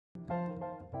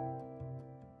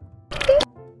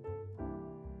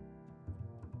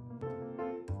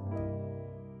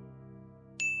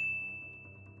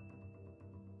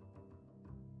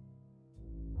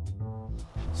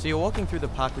So you're walking through the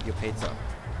park with your pizza,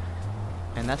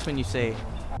 and that's when you see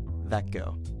that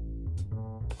girl.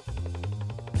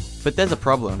 But there's a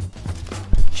problem.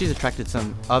 She's attracted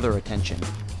some other attention.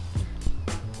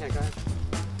 Yeah, go ahead.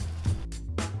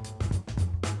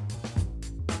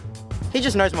 He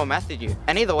just knows more math than you,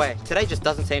 and either way, today just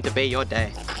doesn't seem to be your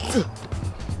day.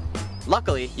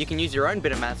 Luckily, you can use your own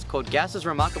bit of maths called Guass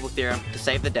Remarkable Theorem to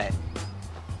save the day.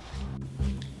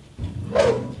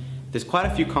 There's quite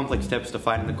a few complex steps to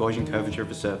finding the Gaussian curvature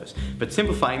of a surface, but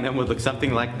simplifying them would look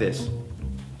something like this.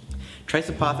 Trace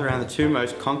a path around the two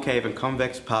most concave and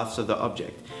convex paths of the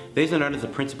object. These are known as the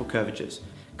principal curvatures.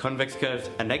 Convex curves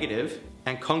are negative,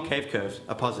 and concave curves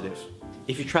are positive.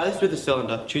 If you try this with a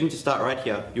cylinder, choosing to start right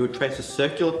here, you would trace a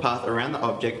circular path around the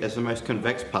object as the most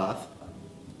convex path,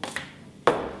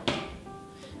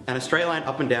 and a straight line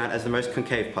up and down as the most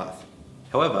concave path.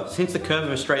 However, since the curve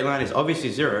of a straight line is obviously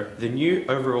zero, the new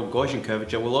overall Gaussian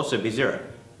curvature will also be zero.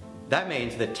 That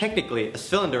means that technically a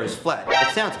cylinder is flat.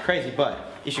 It sounds crazy, but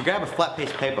if you grab a flat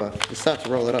piece of paper and start to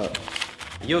roll it up,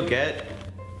 you'll get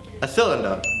a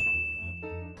cylinder.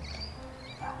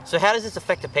 So how does this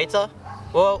affect a pizza?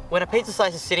 Well, when a pizza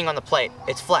slice is sitting on the plate,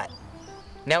 it's flat.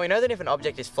 Now we know that if an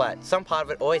object is flat, some part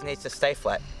of it always needs to stay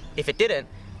flat. If it didn't,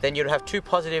 then you'd have two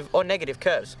positive or negative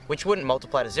curves, which wouldn't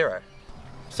multiply to zero.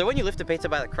 So when you lift a pizza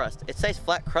by the crust, it stays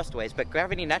flat crustways, but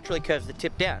gravity naturally curves the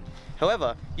tip down.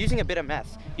 However, using a bit of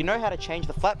maths, you know how to change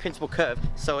the flat principal curve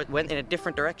so it went in a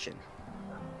different direction.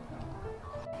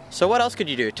 So what else could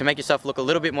you do to make yourself look a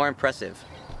little bit more impressive?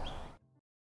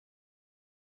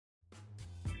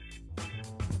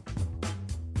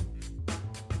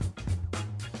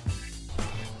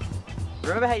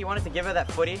 Remember how you wanted to give her that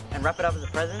footy and wrap it up as a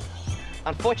present?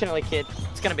 Unfortunately, kid,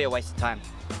 it's going to be a waste of time.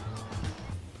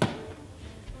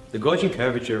 The Gaussian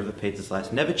curvature of the pizza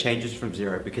slice never changes from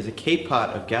zero because a key part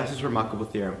of Gauss's remarkable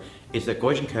theorem is that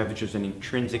Gaussian curvature is an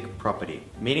intrinsic property,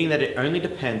 meaning that it only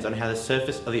depends on how the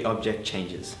surface of the object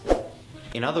changes.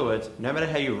 In other words, no matter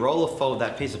how you roll or fold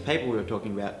that piece of paper we were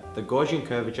talking about, the Gaussian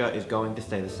curvature is going to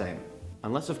stay the same.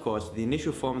 Unless, of course, the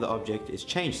initial form of the object is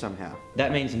changed somehow.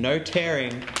 That means no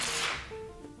tearing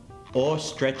or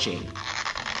stretching.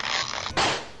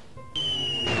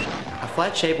 A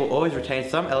flat shape will always retain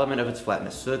some element of its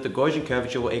flatness so that the Gaussian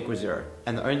curvature will equal zero,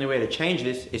 and the only way to change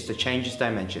this is to change its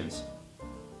dimensions.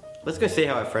 Let's go see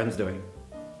how our friend's doing.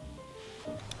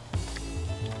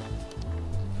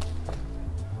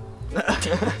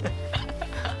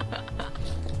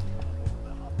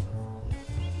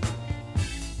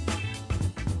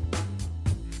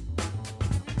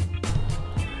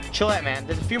 Chill out, man.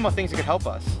 There's a few more things that could help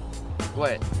us.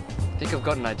 Wait, I think I've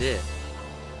got an idea.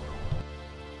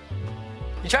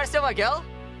 You trying to steal my girl?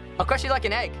 I'll crush you like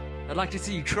an egg. I'd like to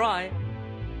see you try.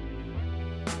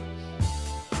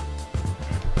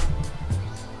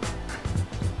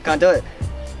 Can't do it.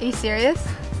 Are you serious?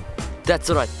 That's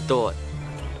what I thought.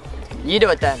 You do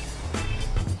it then.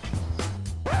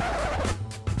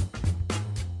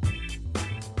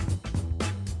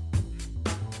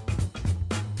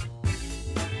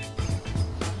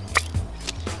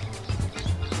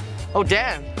 Oh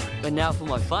damn! And now for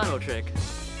my final trick.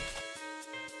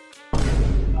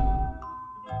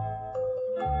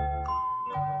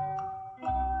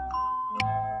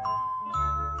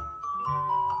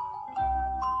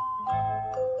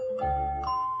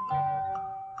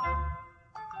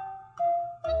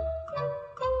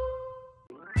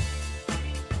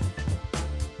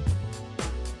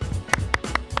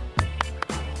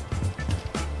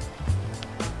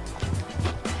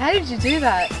 How did you do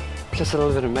that? Just a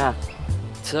little bit of math.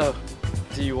 So,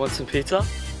 do you want some pizza?